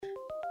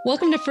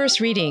Welcome to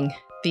First Reading,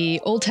 the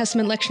Old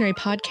Testament lectionary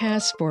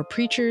podcast for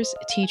preachers,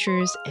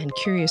 teachers, and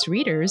curious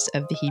readers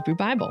of the Hebrew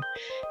Bible.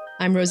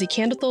 I'm Rosy,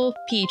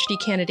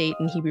 PhD candidate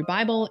in Hebrew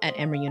Bible at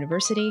Emory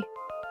University.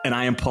 And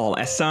I am Paul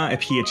Essa, a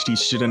PhD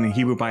student in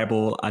Hebrew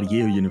Bible at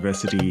Yale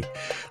University.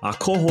 Our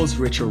co-hosts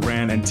Rachel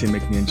Wren and Tim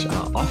McNinch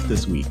are off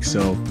this week.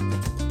 So,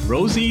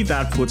 Rosy,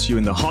 that puts you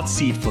in the hot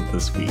seat for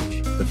this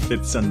week, the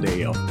fifth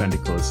Sunday of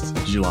Pentecost,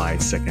 July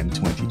 2nd,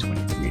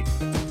 2023.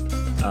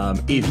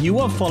 If you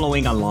are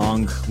following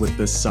along with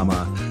this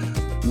summer,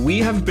 we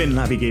have been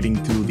navigating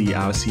through the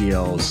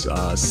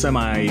RCL's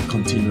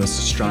semi-continuous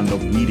strand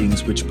of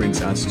readings, which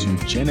brings us to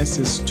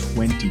Genesis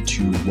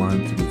 22,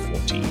 1 through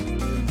 14,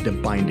 the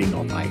binding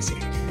of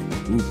Isaac.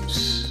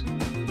 Oops.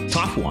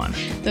 Tough one.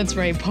 That's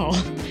right, Paul.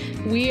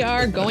 We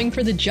are going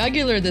for the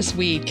jugular this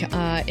week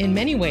in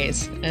many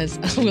ways,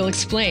 as we'll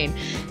explain.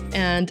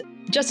 And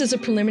just as a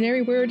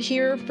preliminary word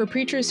here for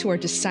preachers who are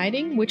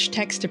deciding which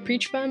text to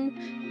preach from,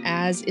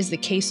 as is the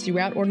case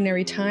throughout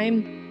Ordinary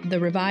Time,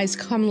 the Revised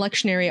Common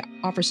Lectionary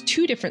offers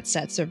two different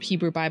sets of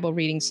Hebrew Bible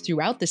readings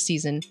throughout the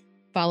season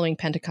following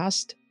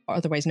Pentecost,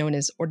 otherwise known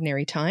as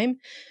Ordinary Time.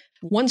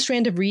 One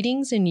strand of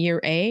readings in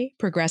Year A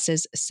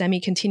progresses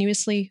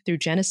semi-continuously through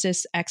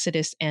Genesis,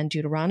 Exodus, and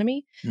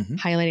Deuteronomy,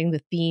 highlighting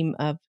the theme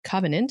of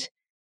covenant.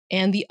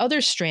 And the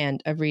other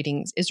strand of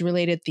readings is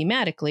related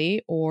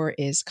thematically or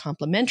is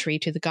complementary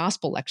to the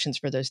gospel lections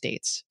for those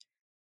dates.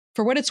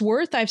 For what it's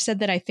worth, I've said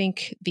that I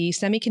think the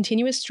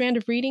semi-continuous strand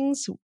of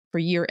readings for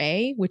Year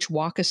A, which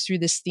walk us through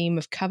this theme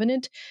of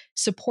covenant,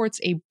 supports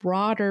a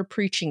broader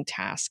preaching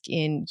task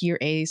in Year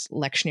A's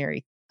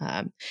lectionary,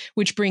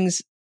 which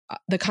brings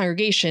the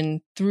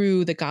congregation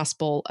through the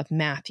Gospel of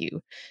Matthew.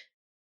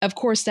 Of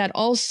course, that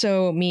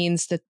also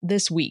means that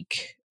this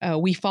week,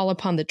 we fall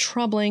upon the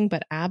troubling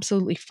but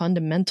absolutely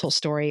fundamental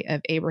story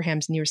of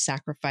Abraham's near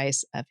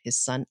sacrifice of his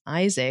son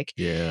Isaac,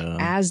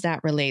 as that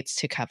relates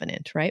to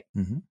covenant, right?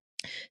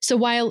 So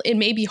while it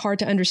may be hard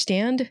to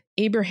understand,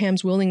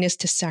 Abraham's willingness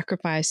to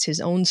sacrifice his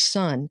own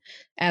son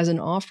as an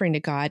offering to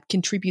God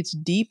contributes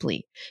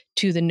deeply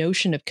to the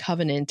notion of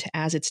covenant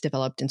as it's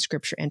developed in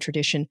scripture and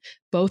tradition,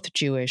 both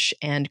Jewish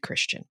and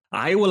Christian.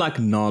 I will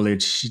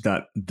acknowledge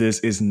that this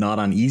is not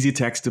an easy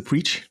text to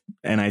preach,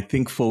 and I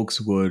think folks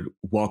would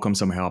welcome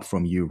some help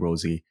from you,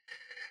 Rosy.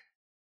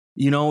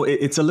 You know,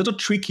 it's a little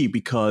tricky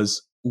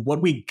because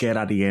what we get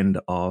at the end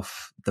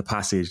of the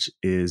passage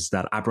is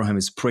that Abraham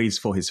is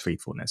praised for his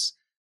faithfulness.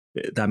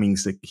 That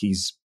means that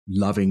he's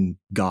loving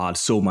God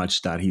so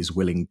much that he's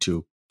willing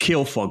to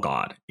kill for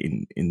God.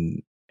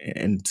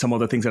 And some of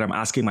the things that I'm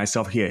asking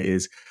myself here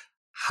is,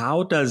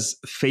 how does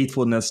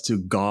faithfulness to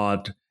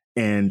God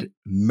and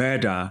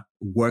murder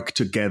work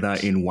together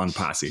in one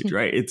passage,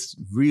 right? It's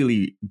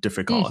really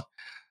difficult.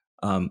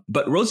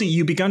 But Rosy,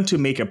 you began to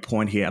make a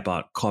point here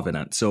about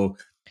covenant. So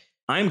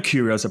I'm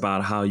curious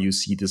about how you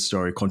see this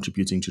story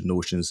contributing to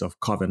notions of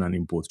covenant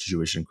in both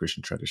Jewish and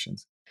Christian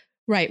traditions.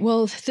 Right.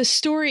 Well, the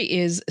story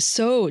is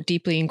so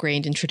deeply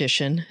ingrained in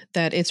tradition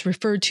that it's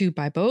referred to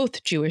by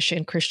both Jewish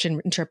and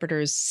Christian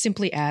interpreters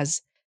simply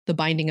as the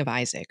binding of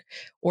Isaac,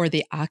 or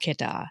the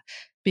Akedah,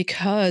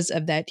 because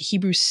of that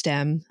Hebrew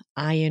stem,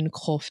 ayin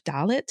kof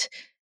dalet,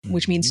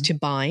 which means to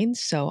bind.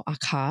 So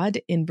akad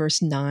in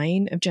verse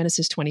 9 of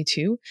Genesis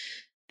 22.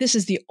 This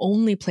is the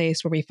only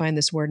place where we find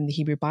this word in the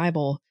Hebrew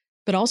Bible.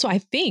 But also, I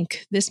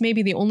think this may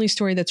be the only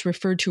story that's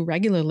referred to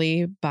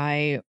regularly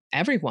by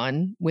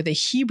everyone with a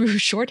Hebrew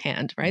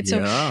shorthand, right?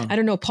 So I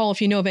don't know, Paul,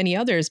 if you know of any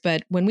others,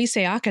 but when we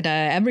say Akedah,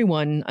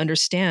 everyone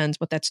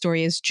understands what that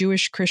story is,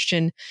 Jewish,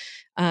 Christian,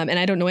 and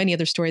I don't know any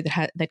other story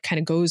that kind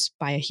of goes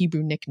by a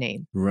Hebrew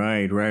nickname.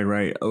 Right.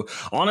 Oh,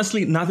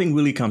 honestly, nothing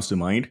really comes to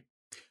mind.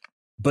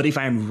 But if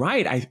I'm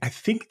right, I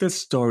think this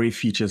story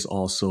features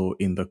also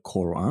in the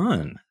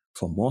Quran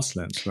for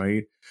Muslims,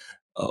 right?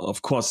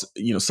 Of course,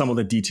 you know, some of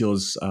the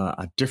details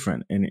are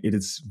different, and it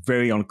is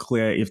very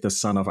unclear if the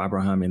son of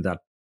Abraham in that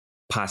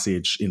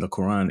passage in the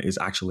Quran is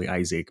actually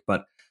Isaac.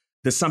 But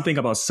there's something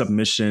about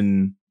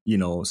submission, you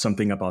know,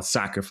 something about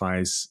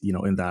sacrifice, you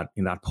know, in that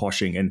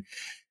portion, and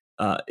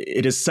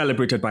it is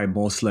celebrated by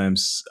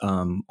Muslims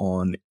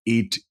on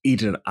Eid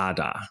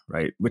al-Adha,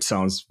 right, which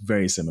sounds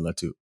very similar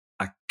to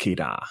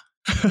Akedah.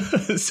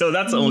 So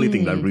that's the only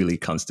thing that really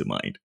comes to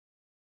mind.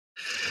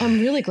 I'm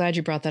really glad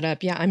you brought that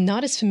up. Yeah, I'm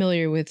not as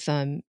familiar with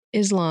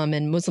Islam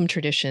and Muslim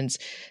traditions,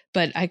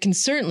 but I can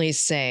certainly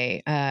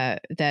say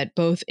that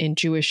both in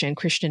Jewish and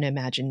Christian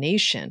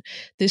imagination,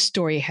 this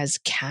story has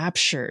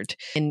captured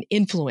and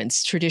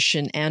influenced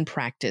tradition and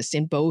practice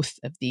in both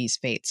of these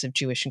faiths, of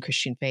Jewish and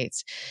Christian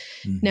faiths.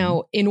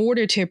 Now, in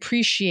order to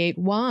appreciate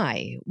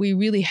why, we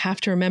really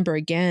have to remember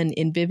again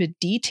in vivid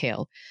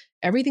detail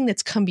everything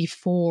that's come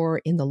before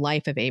in the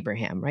life of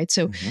Abraham, right?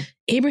 So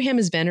Abraham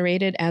is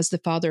venerated as the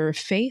father of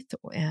faith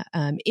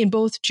in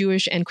both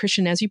Jewish and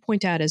Christian, as you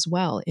point out as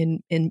well,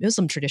 in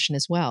Muslim tradition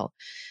as well.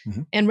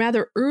 And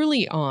rather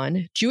early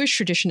on, Jewish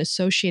tradition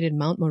associated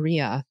Mount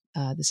Moriah,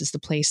 this is the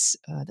place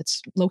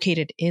that's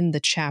located in the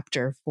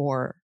chapter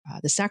for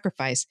the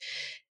sacrifice,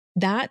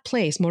 That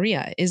place,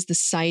 Moriah, is the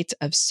site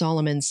of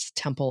Solomon's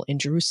temple in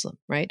Jerusalem,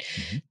 right?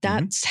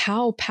 That's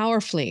how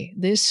powerfully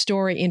this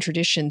story and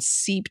tradition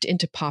seeped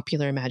into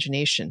popular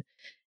imagination.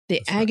 The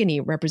That's right. agony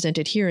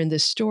represented here in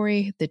this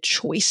story, the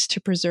choice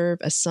to preserve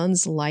a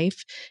son's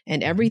life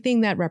and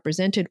everything that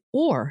represented,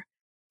 or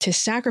to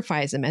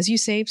sacrifice him, as you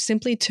say,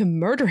 simply to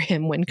murder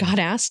him when God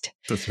asked.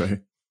 That's right.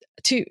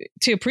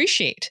 To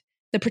appreciate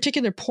the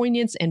particular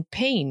poignance and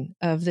pain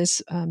of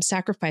this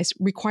sacrifice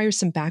requires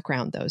some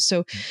background, though.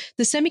 So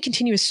the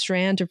semi-continuous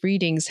strand of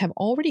readings have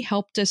already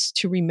helped us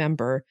to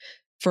remember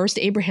first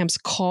Abraham's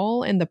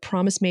call and the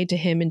promise made to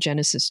him in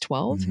Genesis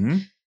 12.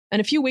 And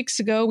a few weeks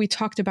ago, we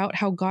talked about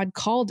how God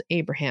called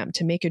Abraham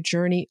to make a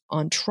journey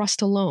on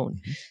trust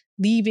alone,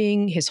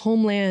 leaving his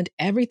homeland,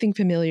 everything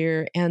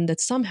familiar, and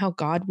that somehow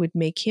God would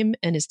make him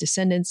and his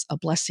descendants a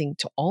blessing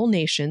to all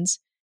nations,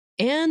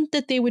 and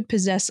that they would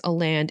possess a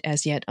land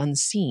as yet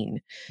unseen.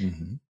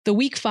 The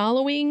week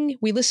following,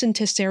 we listened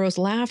to Sarah's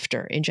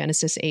laughter in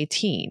Genesis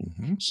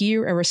 18.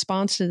 Here, a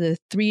response to the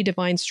three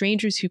divine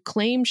strangers who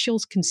claim she'll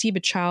conceive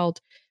a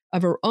child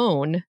of her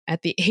own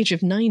at the age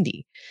of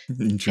 90.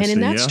 And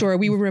in that story,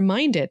 we were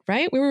reminded,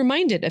 right? We were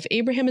reminded of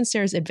Abraham and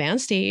Sarah's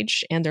advanced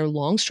age and their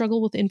long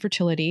struggle with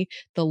infertility,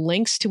 the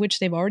lengths to which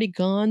they've already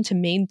gone to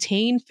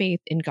maintain faith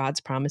in God's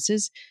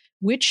promises,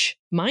 which,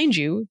 mind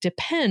you,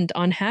 depend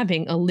on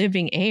having a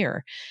living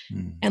heir.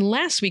 And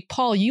last week,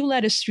 Paul, you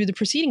led us through the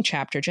preceding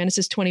chapter,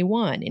 Genesis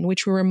 21, in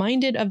which we're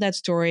reminded of that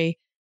story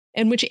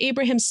in which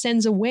Abraham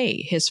sends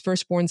away his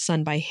firstborn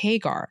son by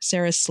Hagar,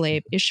 Sarah's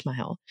slave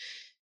Ishmael.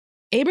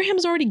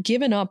 Abraham's already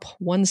given up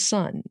one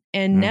son.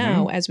 And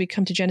now, as we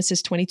come to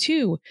Genesis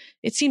 22,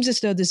 it seems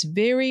as though this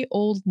very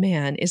old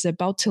man is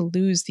about to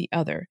lose the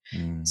other.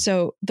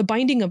 So the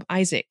binding of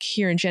Isaac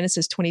here in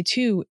Genesis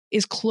 22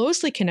 is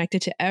closely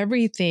connected to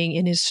everything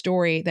in his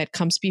story that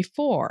comes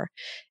before,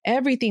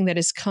 everything that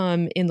has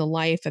come in the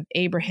life of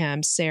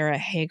Abraham, Sarah,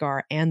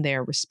 Hagar, and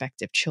their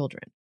respective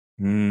children.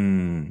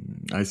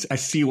 I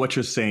see what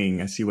you're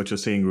saying. I see what you're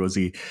saying,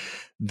 Rosy.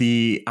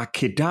 The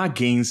Akedah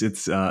gains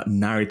its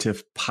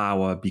narrative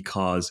power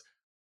because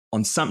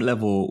on some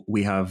level,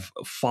 we have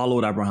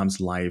followed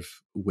Abraham's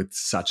life with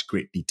such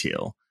great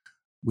detail.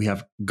 We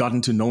have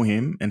gotten to know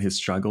him and his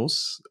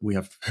struggles. We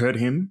have heard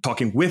him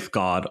talking with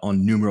God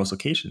on numerous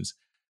occasions.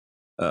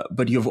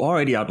 But you've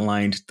already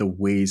outlined the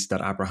ways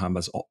that Abraham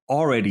has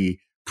already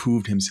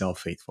proved himself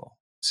faithful.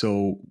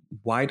 So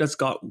why does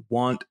God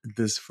want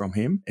this from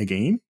him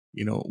again?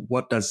 You know,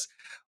 what does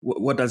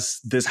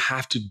this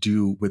have to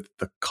do with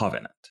the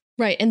covenant?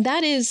 Right. And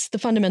that is the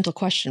fundamental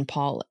question,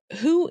 Paul.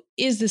 Who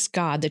is this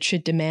God that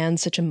should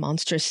demand such a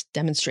monstrous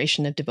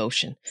demonstration of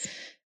devotion?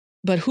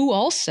 But who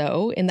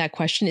also, in that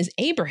question, is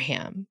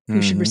Abraham,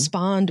 who should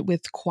respond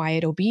with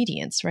quiet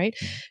obedience, right?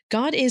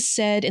 God is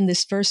said in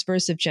this first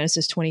verse of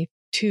Genesis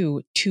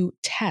 22 to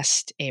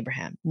test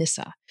Abraham,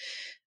 Nissa.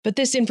 But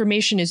this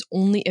information is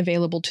only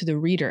available to the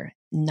reader,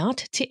 not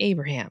to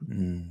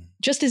Abraham.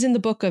 Just as in the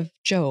book of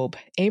Job,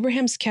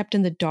 Abraham's kept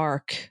in the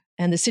dark,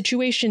 and the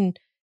situation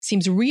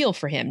seems real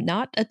for him,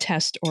 not a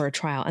test or a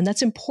trial. And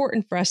that's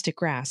important for us to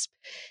grasp.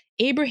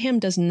 Abraham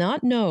does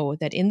not know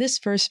that in this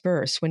first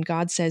verse, when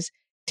God says,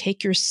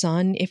 take your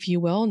son, if you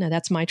will. Now,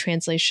 that's my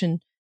translation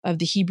of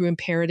the Hebrew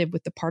imperative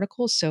with the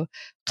particles. So,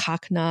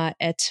 kakna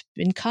et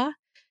binka.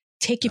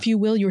 Take, if you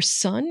will, your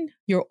son,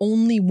 your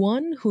only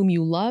one whom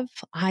you love,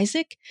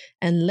 Isaac,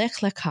 and lech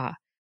lecha.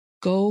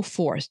 Go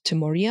forth to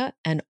Moriah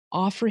and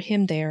offer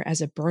him there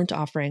as a burnt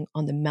offering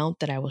on the mount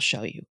that I will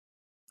show you.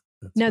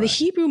 That's now, right. The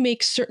Hebrew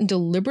makes certain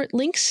deliberate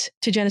links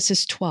to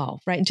Genesis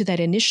 12, right, into that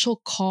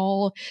initial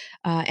call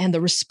and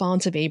the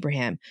response of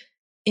Abraham.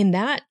 In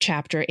that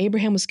chapter,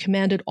 Abraham was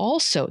commanded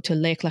also to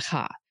lech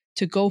lecha,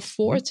 to go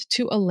forth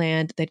to a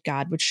land that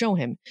God would show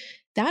him.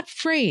 That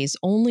phrase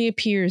only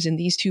appears in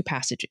these two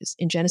passages,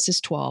 in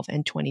Genesis 12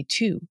 and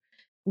 22.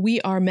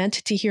 We are meant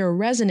to hear a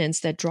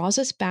resonance that draws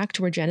us back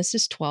to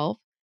Genesis 12,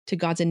 to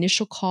God's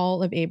initial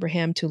call of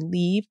Abraham to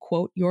leave,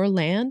 quote, your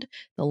land,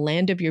 the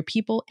land of your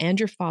people, and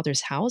your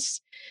father's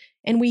house.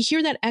 And we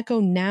hear that echo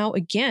now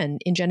again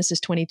in Genesis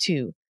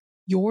 22.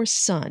 Your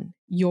son,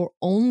 your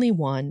only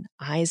one,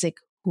 Isaac,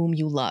 whom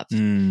you love.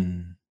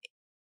 In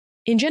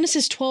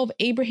Genesis 12,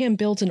 Abraham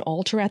builds an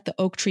altar at the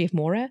oak tree of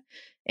Moreh.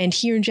 And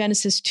here in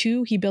Genesis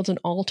 2, he built an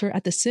altar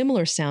at the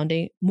similar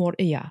sounding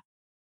Moriah.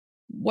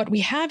 What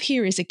we have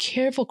here is a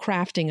careful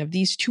crafting of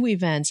these two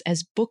events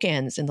as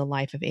bookends in the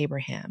life of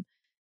Abraham.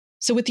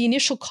 So with the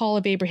initial call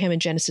of Abraham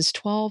in Genesis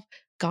 12,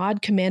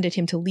 God commanded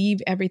him to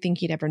leave everything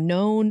he'd ever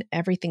known,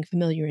 everything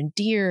familiar and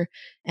dear,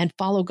 and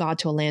follow God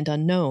to a land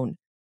unknown,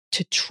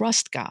 to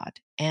trust God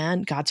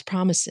and God's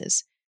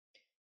promises.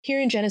 Here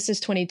in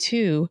Genesis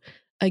 22,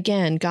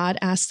 again, God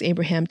asks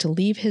Abraham to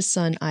leave his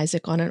son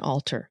Isaac on an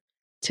altar,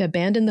 to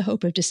abandon the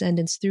hope of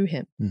descendants through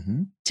him,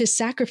 to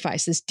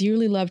sacrifice this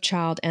dearly loved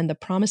child and the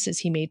promises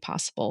he made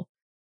possible,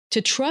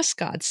 to trust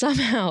God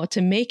somehow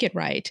to make it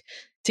right,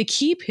 to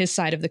keep his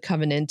side of the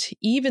covenant,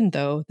 even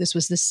though this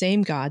was the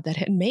same God that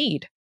had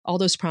made all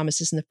those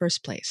promises in the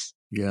first place.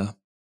 Yeah.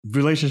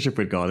 Relationship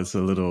with God is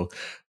a little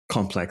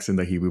complex in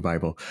the Hebrew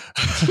Bible.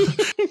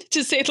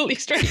 To say the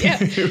least, right? Yeah.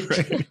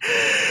 Right.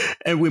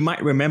 And we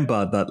might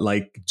remember that,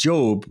 like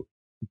Job,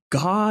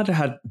 God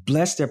had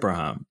blessed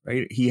Abraham,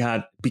 right? He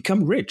had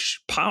become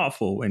rich,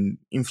 powerful, and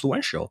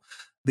influential.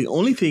 The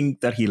only thing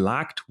that he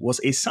lacked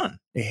was a son,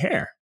 a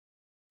heir,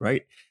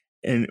 right?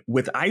 And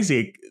with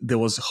Isaac, there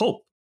was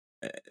hope.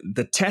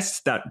 The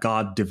test that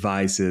God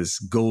devises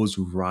goes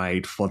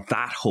right for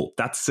that hope,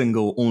 that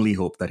single only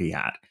hope that he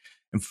had,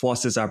 and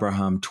forces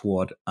Abraham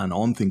toward an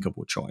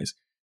unthinkable choice.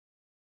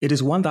 It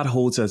is one that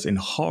holds us in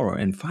horror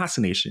and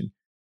fascination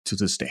to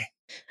this day.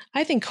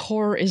 I think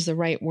horror is the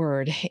right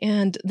word,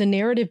 and the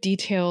narrative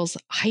details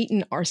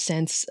heighten our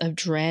sense of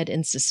dread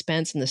and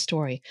suspense in the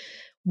story.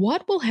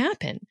 What will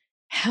happen?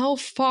 How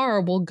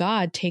far will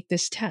God take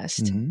this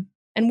test? Mm-hmm.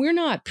 And we're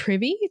not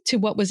privy to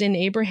what was in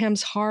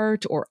Abraham's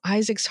heart or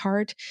Isaac's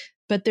heart,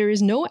 but there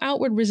is no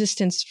outward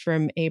resistance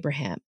from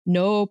Abraham,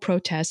 no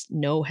protest,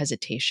 no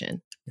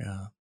hesitation.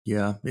 Yeah.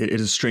 Yeah. It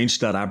is strange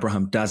that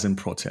Abraham doesn't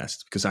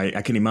protest, because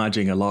I can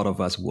imagine a lot of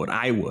us would.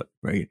 I would,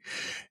 right?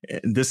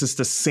 This is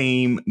the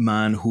same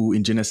man who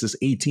in Genesis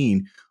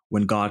 18,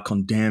 when God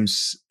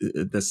condemns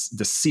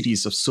the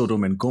cities of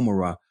Sodom and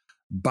Gomorrah,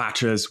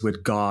 batters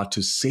with God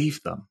to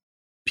save them.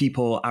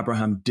 People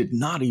Abraham did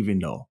not even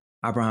know.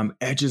 Abraham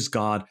edges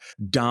God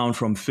down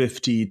from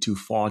 50 to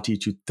 40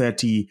 to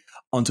 30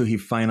 until he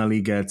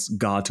finally gets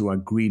God to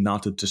agree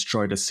not to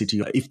destroy the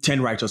city if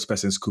 10 righteous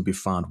persons could be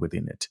found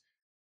within it.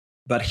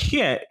 But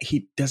here,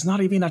 he does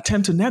not even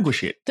attempt to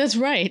negotiate. That's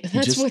right.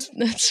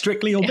 That's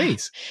strictly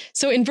obeys. Yeah.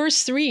 So in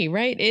verse 3,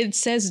 right, it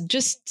says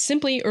just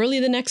simply early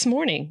the next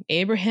morning,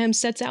 Abraham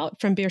sets out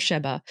from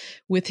Beersheba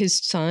with his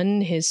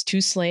son, his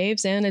 2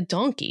 slaves, and a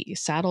donkey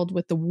saddled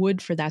with the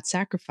wood for that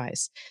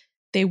sacrifice.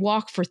 They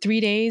walk for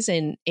 3 days,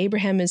 and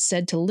Abraham is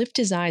said to lift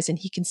his eyes and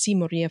he can see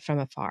Moriah from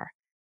afar.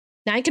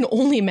 Now, I can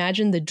only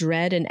imagine the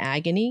dread and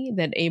agony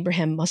that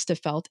Abraham must have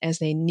felt as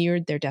they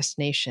neared their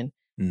destination.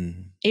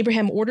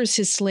 Abraham orders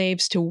his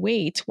slaves to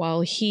wait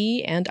while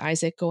he and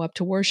Isaac go up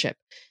to worship.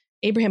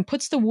 Abraham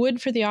puts the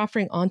wood for the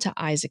offering onto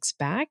Isaac's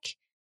back,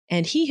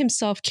 and he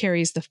himself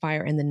carries the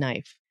fire and the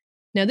knife.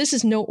 Now, this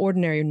is no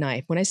ordinary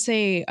knife. When I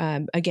say,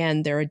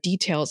 again, there are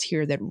details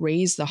here that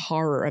raise the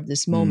horror of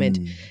this moment.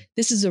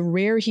 This is a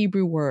rare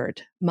Hebrew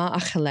word,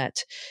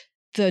 ma'achelet.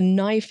 The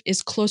knife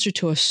is closer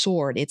to a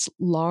sword. It's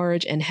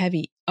large and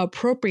heavy,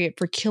 appropriate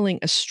for killing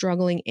a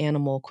struggling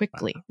animal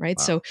quickly, right?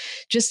 Wow. So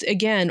just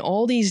again,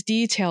 all these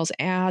details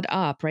add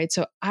up, right?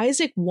 So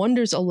Isaac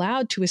wonders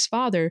aloud to his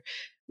father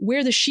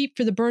where the sheep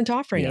for the burnt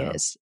offering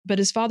is. But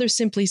his father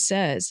simply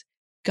says,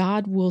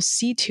 God will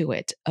see to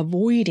it,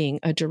 avoiding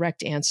a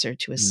direct answer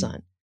to his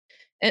son.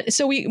 And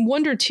so we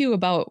wonder too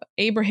about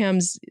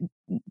Abraham's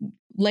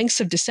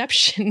lengths of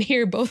deception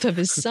here, both of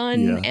his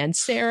son and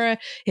Sarah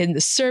and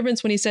the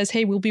servants when he says,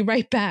 hey, we'll be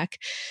right back.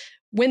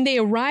 When they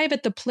arrive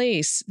at the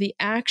place, the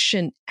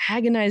action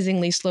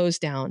agonizingly slows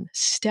down,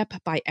 step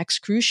by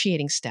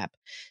excruciating step.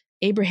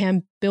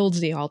 Abraham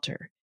builds the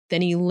altar.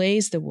 Then he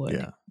lays the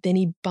wood. Then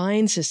he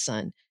binds his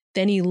son.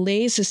 Then he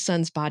lays his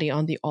son's body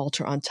on the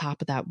altar on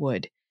top of that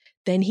wood.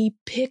 Then he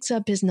picks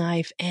up his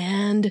knife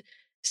and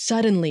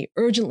suddenly,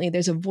 urgently,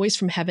 there's a voice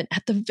from heaven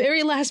at the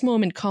very last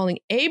moment calling,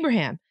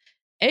 Abraham,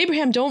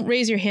 Abraham, don't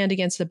raise your hand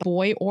against the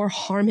boy or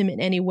harm him in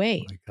any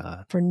way. Oh my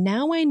God. For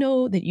now I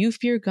know that you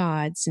fear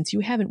God, since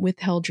you haven't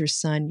withheld your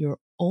son, your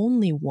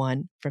only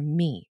one, from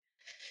me.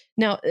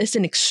 Now, it's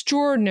an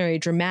extraordinary,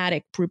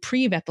 dramatic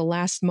reprieve at the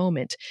last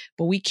moment,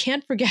 but we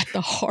can't forget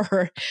the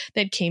horror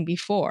that came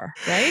before,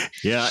 right?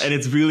 Yeah, and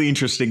it's really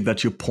interesting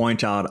that you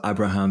point out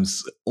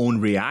Abraham's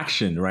own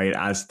reaction, right?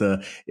 As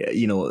the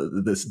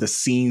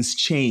scenes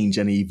change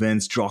and the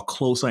events draw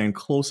closer and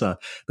closer,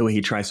 the way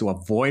he tries to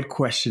avoid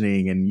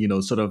questioning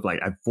and, sort of like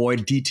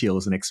avoid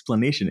details and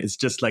explanation. It's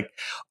just like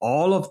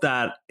all of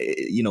that,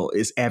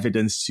 is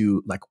evidence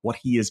to like what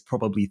he is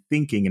probably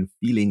thinking and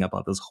feeling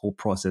about this whole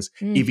process,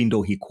 even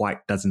though he quite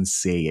doesn't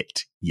say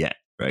it yet,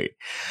 right?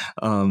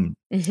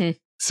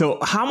 So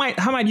how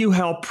might you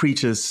help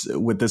preachers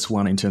with this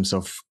one in terms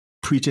of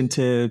preaching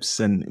tips?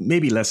 And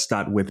maybe let's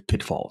start with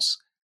pitfalls.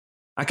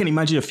 I can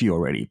imagine a few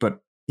already,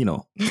 but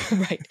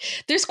Right.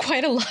 There's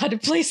quite a lot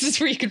of places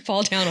where you could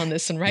fall down on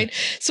this one, right?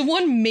 So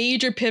one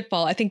major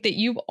pitfall, I think that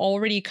you've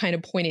already kind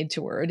of pointed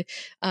toward,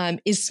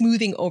 is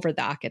smoothing over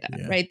the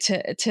Akedah, right?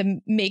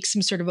 To make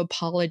some sort of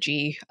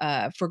apology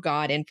for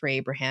God and for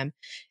Abraham.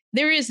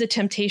 There is the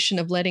temptation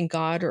of letting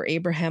God or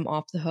Abraham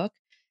off the hook.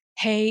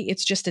 Hey,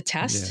 it's just a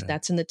test.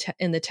 That's in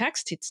the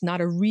text. It's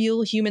not a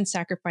real human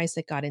sacrifice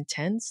that God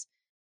intends.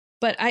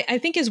 But I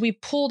think as we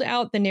pulled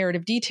out the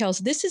narrative details,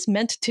 this is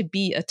meant to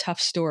be a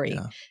tough story.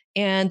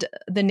 And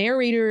the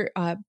narrator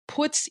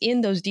puts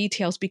in those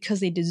details because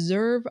they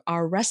deserve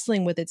our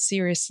wrestling with it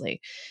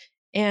seriously.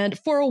 And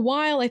for a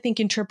while, I think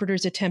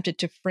interpreters attempted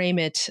to frame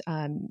it,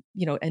 in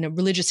a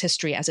religious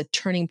history as a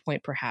turning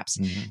point, perhaps,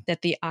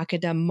 that the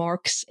Akedah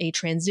marks a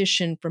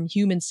transition from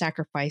human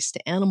sacrifice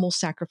to animal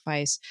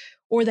sacrifice,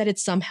 or that it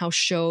somehow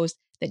shows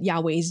that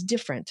Yahweh is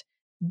different,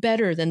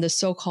 better than the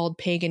so-called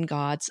pagan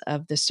gods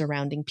of the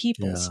surrounding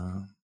peoples.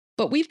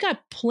 But we've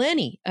got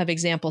plenty of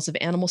examples of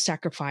animal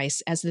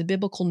sacrifice as the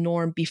biblical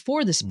norm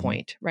before this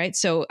point, right?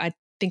 So I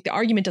think the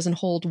argument doesn't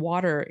hold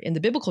water in the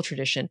biblical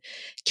tradition.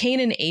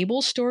 Cain and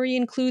Abel's story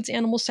includes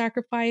animal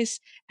sacrifice,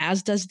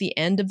 as does the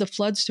end of the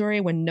flood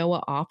story when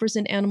Noah offers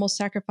an animal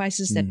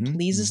sacrifices that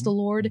pleases the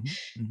Lord.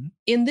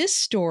 In this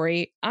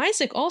story,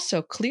 Isaac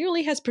also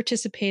clearly has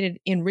participated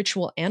in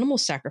ritual animal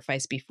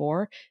sacrifice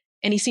before,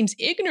 and he seems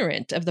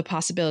ignorant of the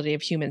possibility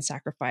of human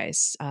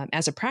sacrifice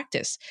as a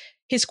practice.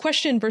 His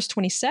question in verse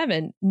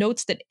 27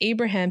 notes that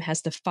Abraham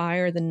has the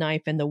fire, the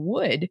knife, and the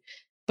wood,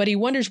 but he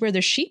wonders where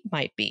the sheep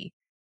might be.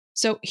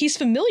 So he's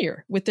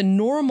familiar with the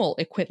normal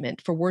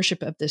equipment for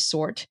worship of this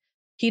sort.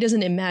 He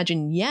doesn't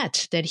imagine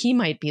yet that he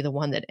might be the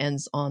one that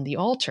ends on the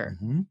altar.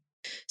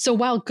 So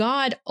while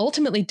God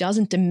ultimately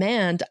doesn't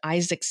demand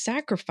Isaac's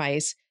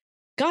sacrifice,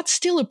 God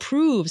still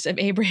approves of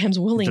Abraham's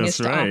willingness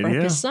to offer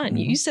up his son.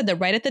 You said that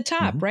right at the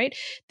top, right?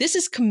 This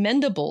is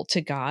commendable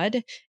to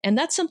God, and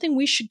that's something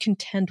we should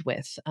contend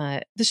with.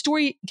 The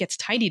story gets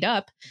tidied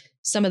up.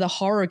 Some of the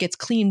horror gets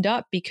cleaned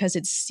up because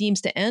it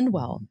seems to end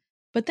well.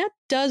 But that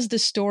does the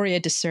story a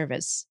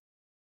disservice.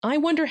 I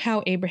wonder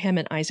how Abraham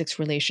and Isaac's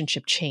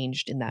relationship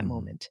changed in that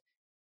moment.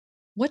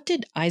 What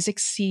did Isaac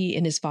see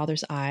in his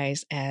father's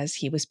eyes as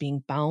he was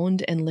being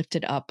bound and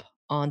lifted up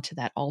onto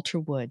that altar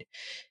wood?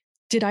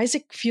 Did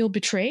Isaac feel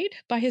betrayed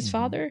by his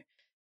father?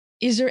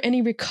 Is there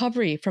any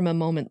recovery from a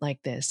moment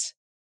like this?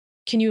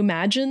 Can you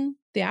imagine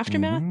the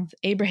aftermath?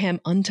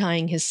 Abraham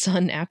untying his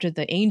son after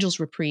the angel's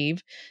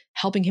reprieve,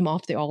 helping him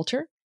off the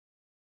altar?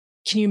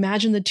 Can you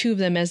imagine the two of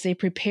them as they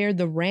prepared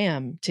the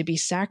ram to be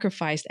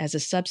sacrificed as a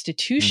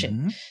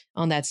substitution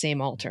on that same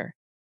altar?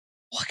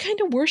 What kind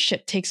of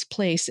worship takes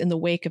place in the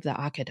wake of the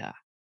Akedah?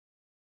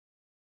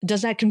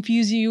 Does that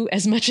confuse you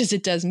as much as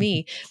it does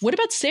me? What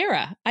about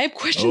Sarah? I have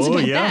questions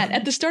about that.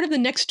 At the start of the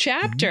next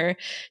chapter,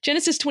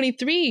 Genesis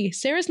 23,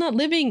 Sarah's not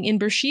living in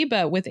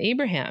Beersheba with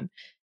Abraham.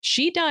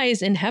 She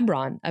dies in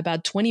Hebron,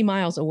 about 20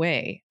 miles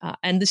away.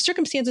 And the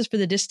circumstances for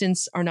the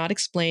distance are not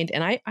explained.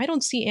 And I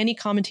don't see any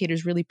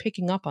commentators really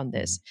picking up on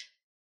this.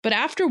 But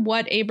after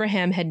what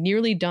Abraham had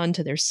nearly done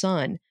to their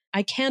son,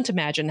 I can't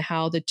imagine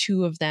how the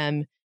two of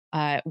them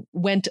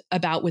went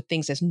about with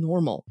things as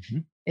normal.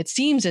 It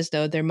seems as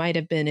though there might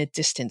have been a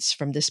distance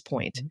from this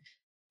point.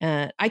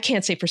 I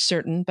can't say for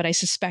certain, but I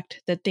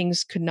suspect that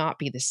things could not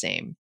be the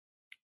same.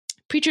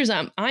 Preachers,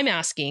 I'm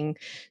asking,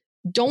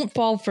 don't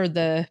fall for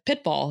the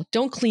pitfall.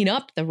 Don't clean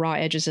up the raw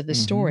edges of the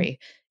story.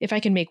 If I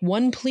can make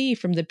one plea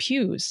from the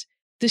pews,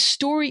 the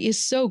story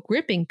is so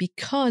gripping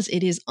because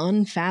it is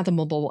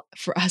unfathomable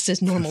for us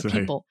as normal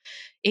people.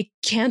 It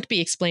can't be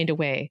explained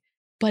away,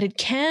 but it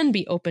can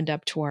be opened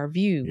up to our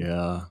view.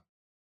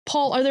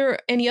 Paul, are there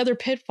any other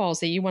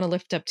pitfalls that you want to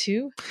lift up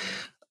too?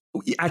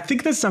 I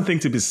think there's something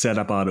to be said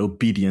about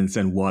obedience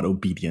and what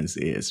obedience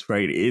is,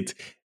 right?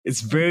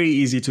 It's very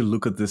easy to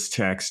look at this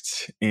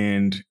text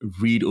and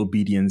read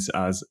obedience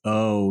as,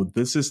 oh,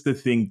 this is the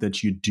thing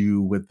that you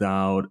do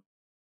without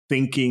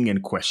thinking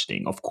and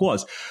questioning. Of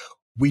course,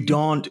 we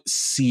don't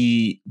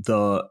see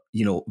the,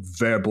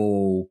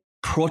 verbal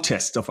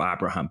protest of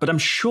Abraham, but I'm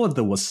sure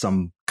there was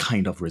some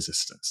kind of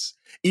resistance,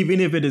 even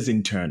if it is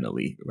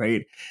internally,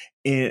 right?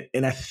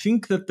 And I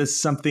think that there's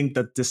something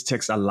that this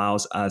text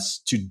allows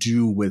us to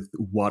do with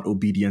what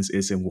obedience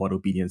is and what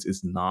obedience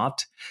is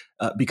not,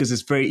 because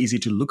it's very easy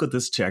to look at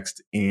this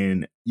text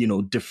and,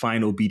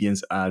 define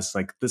obedience as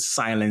like the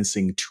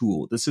silencing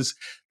tool. This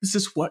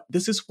is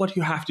what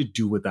you have to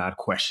do without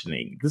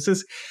questioning. This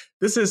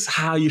is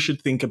how you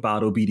should think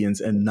about obedience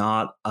and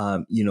not,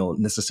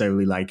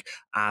 necessarily like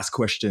ask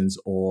questions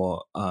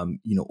or,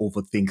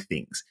 overthink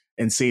things.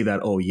 And say that,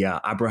 oh, yeah,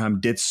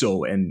 Abraham did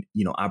so. And,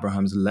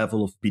 Abraham's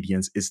level of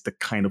obedience is the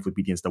kind of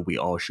obedience that we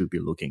all should be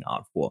looking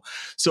out for.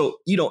 So,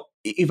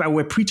 if I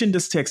were preaching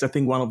this text, I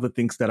think one of the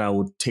things that I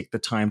would take the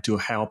time to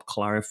help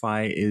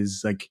clarify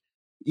is like,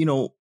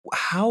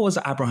 how was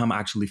Abraham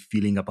actually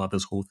feeling about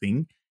this whole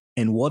thing?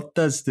 And what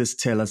does this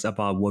tell us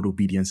about what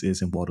obedience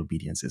is and what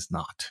obedience is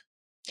not?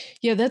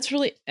 Yeah, that's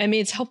really,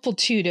 it's helpful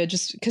too to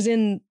just, because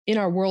in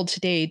our world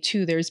today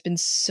too, there's been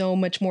so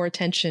much more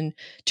attention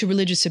to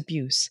religious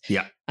abuse.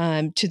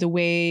 To the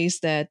ways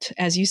that,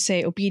 as you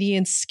say,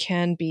 obedience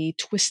can be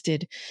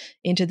twisted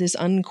into this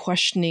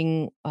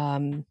unquestioning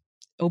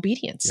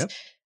obedience.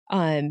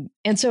 And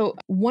so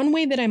one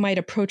way that I might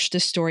approach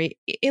this story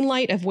in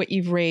light of what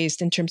you've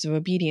raised in terms of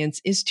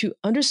obedience is to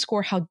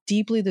underscore how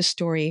deeply the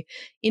story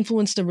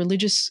influenced the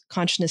religious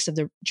consciousness of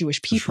the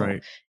Jewish people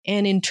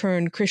and in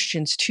turn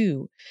Christians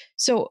too.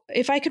 So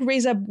if I could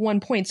raise up one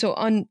point, so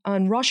on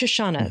Rosh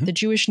Hashanah, the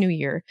Jewish New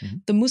Year,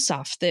 the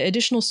Musaf, the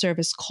additional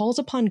service calls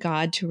upon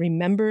God to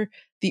remember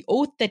the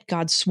oath that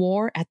God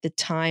swore at the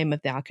time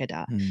of the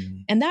Akedah.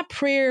 And that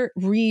prayer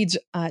reads,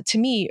 to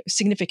me,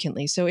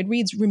 significantly. So it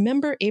reads,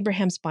 remember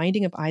Abraham's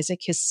binding of Isaac,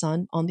 his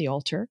son, on the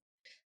altar,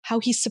 how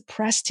he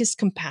suppressed his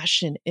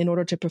compassion in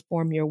order to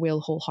perform your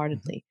will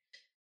wholeheartedly.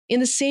 In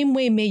the same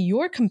way, may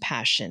your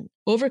compassion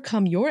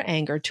overcome your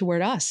anger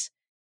toward us.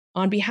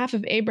 On behalf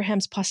of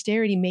Abraham's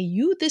posterity, may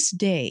you this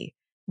day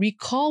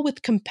recall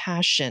with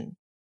compassion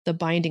the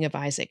binding of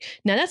Isaac.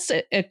 Now, that's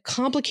a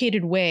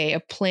complicated way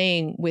of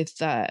playing with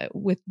the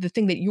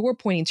thing that you're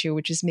pointing to,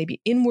 which is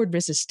maybe inward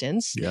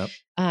resistance, Yep.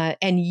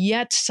 and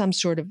yet some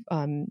sort of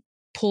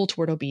pull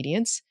toward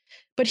obedience.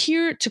 But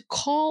here, to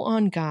call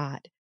on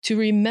God to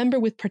remember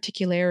with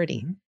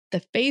particularity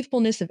the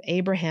faithfulness of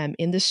Abraham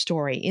in this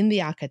story, in the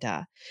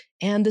Akedah,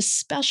 and the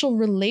special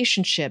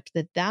relationship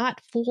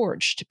that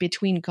forged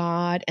between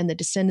God and the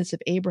descendants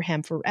of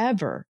Abraham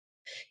forever,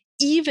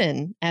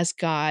 even as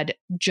God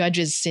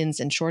judges sins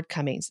and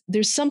shortcomings.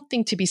 There's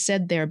something to be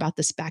said there about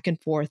this back and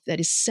forth that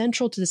is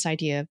central to this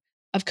idea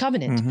of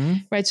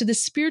covenant, right? So the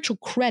spiritual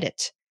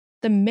credit,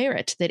 the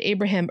merit that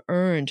Abraham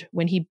earned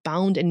when he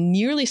bound and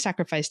nearly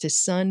sacrificed his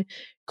son,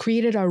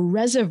 created a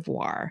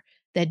reservoir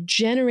that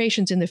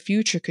generations in the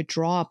future could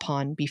draw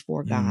upon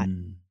before God.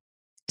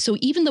 So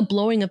even the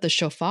blowing of the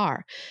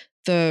shofar,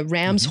 the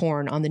ram's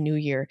horn on the new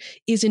year,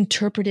 is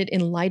interpreted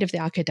in light of the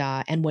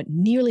Akedah and what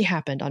nearly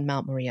happened on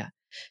Mount Moriah.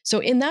 So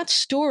in that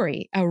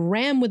story, a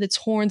ram with its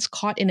horns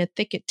caught in a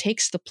thicket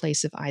takes the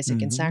place of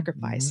Isaac in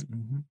sacrifice.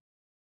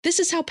 This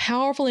is how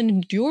powerful and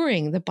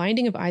enduring the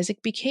binding of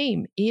Isaac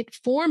became. It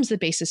forms the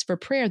basis for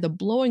prayer, the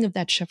blowing of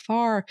that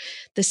shofar,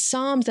 the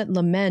psalms that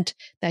lament,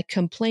 that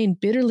complain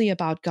bitterly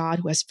about God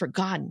who has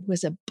forgotten, who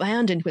has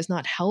abandoned, who has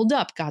not held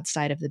up God's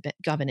side of the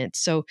covenant.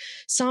 So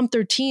Psalm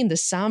 13, the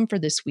psalm for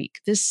this week,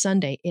 this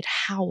Sunday, it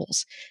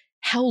howls,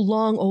 "How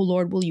long, O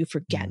Lord, will you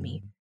forget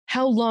me?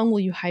 How long will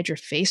you hide your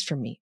face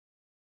from me?"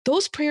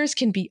 Those prayers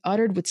can be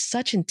uttered with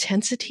such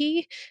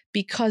intensity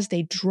because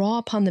they draw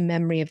upon the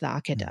memory of the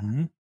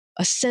Akedah,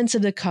 a sense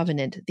of the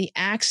covenant, the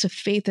acts of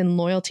faith and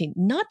loyalty,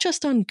 not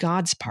just on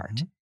God's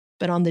part,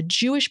 but on the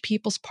Jewish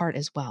people's part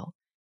as well.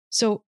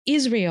 So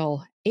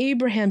Israel,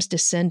 Abraham's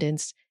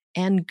descendants,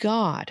 and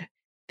God,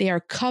 they are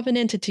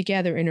covenanted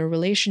together in a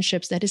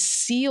relationship that is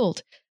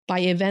sealed by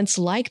events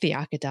like the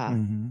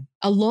Akedah,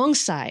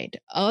 alongside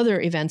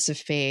other events of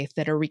faith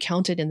that are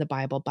recounted in the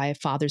Bible by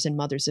fathers and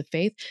mothers of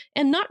faith,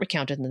 and not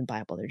recounted in the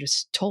Bible. They're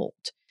just told.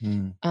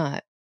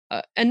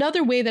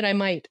 Another way that I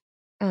might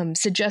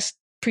suggest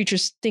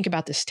preachers think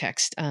about this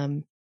text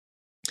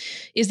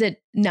is that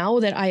now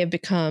that I have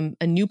become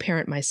a new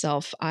parent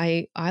myself,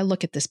 I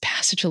look at this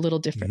passage a little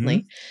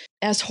differently.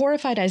 As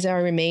horrified as I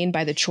remain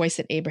by the choice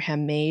that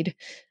Abraham made,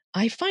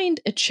 I find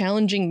a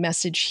challenging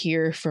message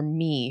here for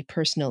me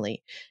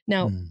personally.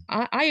 Now,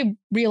 I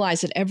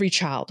realize that every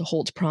child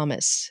holds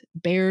promise,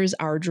 bears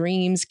our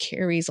dreams,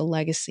 carries a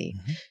legacy.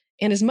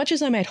 And as much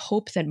as I might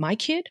hope that my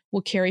kid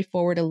will carry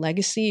forward a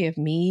legacy of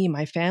me,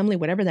 my family,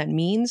 whatever that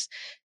means,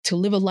 to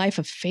live a life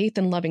of faith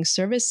and loving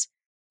service,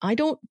 I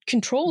don't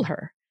control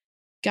her.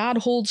 God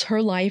holds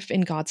her life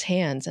in God's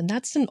hands, and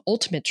that's an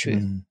ultimate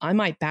truth. I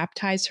might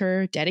baptize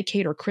her,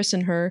 dedicate or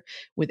christen her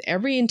with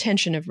every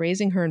intention of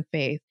raising her in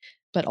faith,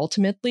 but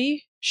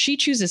ultimately, she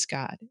chooses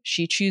God.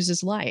 She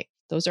chooses life.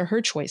 Those are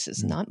her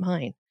choices, not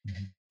mine.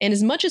 And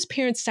as much as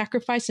parents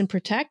sacrifice and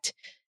protect,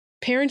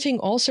 parenting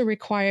also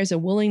requires a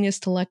willingness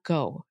to let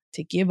go,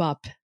 to give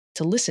up,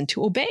 to listen,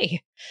 to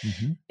obey.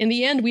 In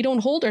the end, we don't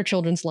hold our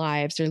children's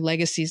lives, their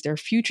legacies, their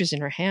futures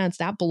in our hands.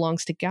 That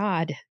belongs to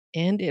God,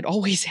 and it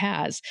always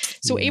has.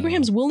 So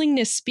Abraham's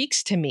willingness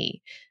speaks to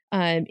me.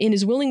 In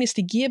his willingness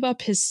to give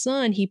up his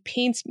son, he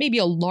paints maybe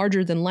a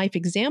larger than life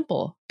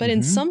example, but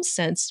in some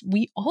sense,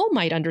 we all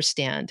might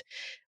understand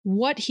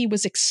what he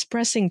was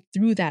expressing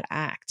through that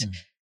act.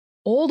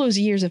 All those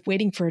years of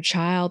waiting for a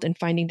child and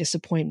finding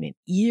disappointment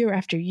year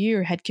after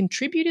year had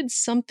contributed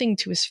something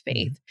to his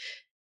faith.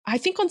 I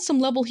think on some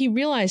level, he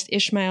realized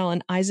Ishmael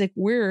and Isaac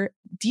were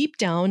deep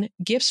down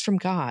gifts from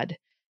God,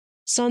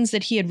 sons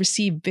that he had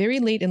received very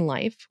late in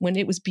life when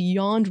it was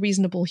beyond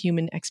reasonable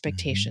human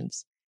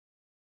expectations.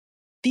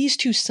 These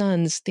two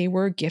sons, they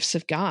were gifts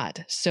of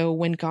God. So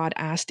when God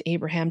asked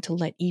Abraham to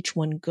let each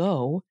one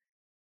go,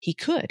 he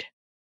could,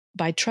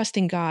 by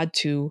trusting God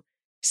to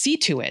see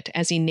to it,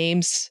 as he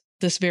names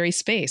this very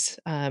space.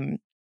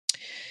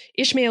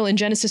 Ishmael in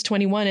Genesis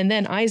 21, and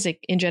then Isaac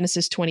in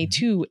Genesis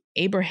 22,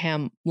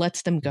 Abraham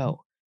lets them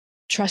go,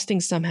 trusting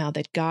somehow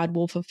that God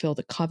will fulfill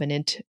the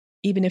covenant,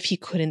 even if he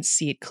couldn't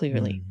see it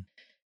clearly.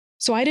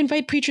 So I'd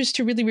invite preachers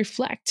to really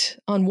reflect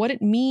on what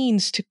it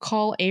means to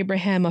call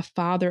Abraham a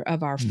father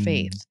of our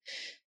faith,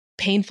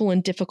 painful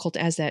and difficult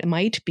as that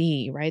might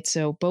be, right?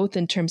 So both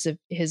in terms of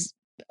his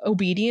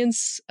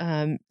obedience,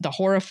 the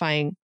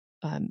horrifying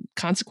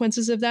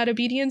consequences of that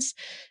obedience,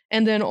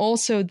 and then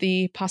also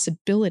the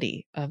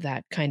possibility of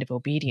that kind of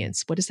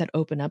obedience. What does that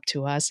open up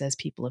to us as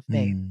people of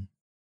faith?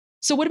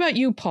 So what about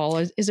you, Paul?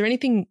 Is there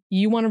anything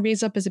you want to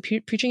raise up as a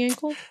preaching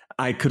angle?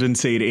 I couldn't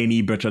say it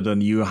any better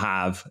than you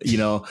have.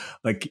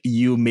 Like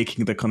you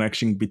making the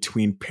connection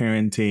between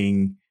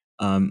parenting,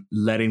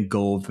 letting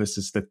go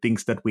versus the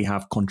things that we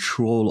have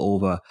control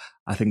over.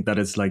 I think that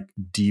is like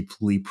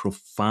deeply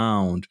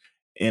profound.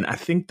 And I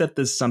think that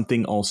there's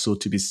something also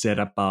to be said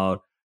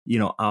about,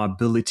 our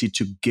ability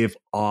to give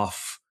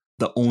off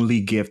the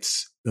only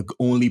gifts, the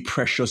only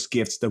precious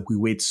gifts that we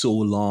wait so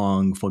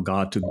long for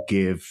God to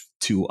give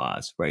to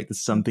us, right?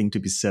 There's something to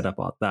be said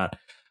about that.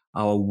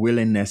 Our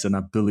willingness and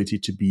ability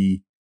to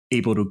be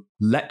able to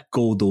let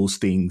go those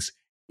things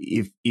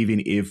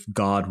even if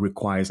God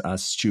requires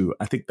us to.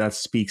 I think that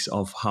speaks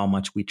of how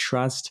much we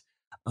trust,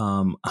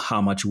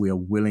 how much we are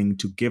willing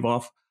to give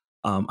off,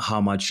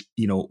 how much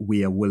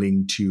we are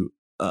willing to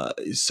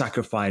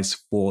sacrifice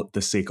for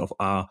the sake of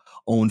our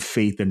own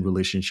faith and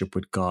relationship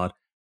with God.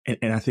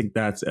 And I think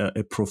that's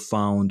a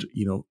profound,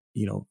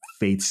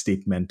 faith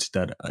statement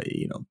that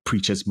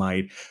preachers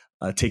might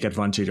take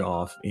advantage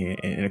of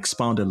and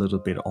expound a little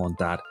bit on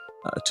that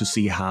to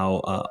see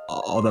how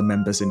other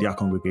members in their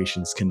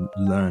congregations can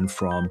learn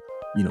from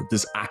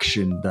this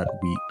action that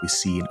we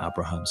see in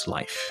Abraham's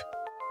life.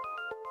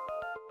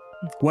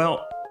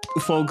 Well,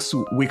 folks,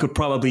 we could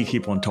probably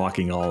keep on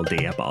talking all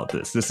day about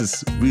this. This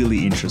is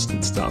really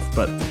interesting stuff,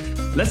 but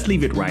let's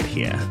leave it right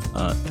here.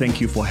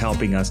 Thank you for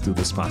helping us through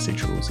this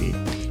passage, Rosy.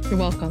 You're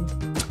welcome.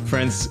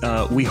 Friends,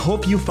 we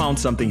hope you found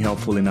something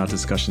helpful in our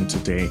discussion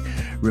today.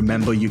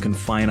 Remember, you can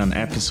find an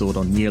episode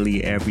on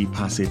nearly every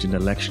passage in the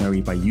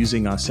lectionary by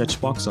using our search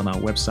box on our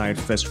website,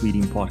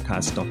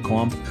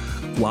 firstreadingpodcast.com.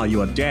 While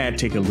you are there,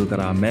 take a look at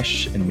our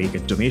mesh and make a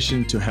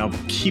donation to help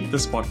keep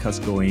this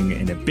podcast going.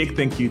 And a big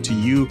thank you to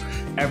you,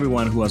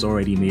 everyone who has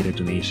already made a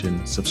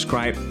donation.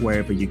 Subscribe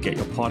wherever you get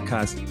your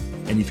podcast.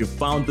 And if you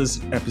found this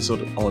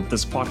episode or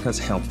this podcast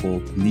helpful,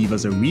 leave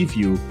us a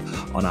review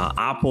on our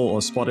Apple or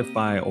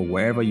Spotify or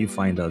wherever you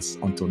find us.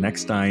 Until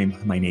next time,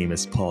 my name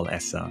is Paul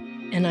Essa.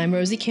 And I'm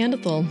Rosy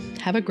Candithel.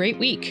 Have a great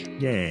week.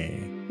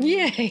 Yay.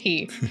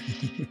 Yay.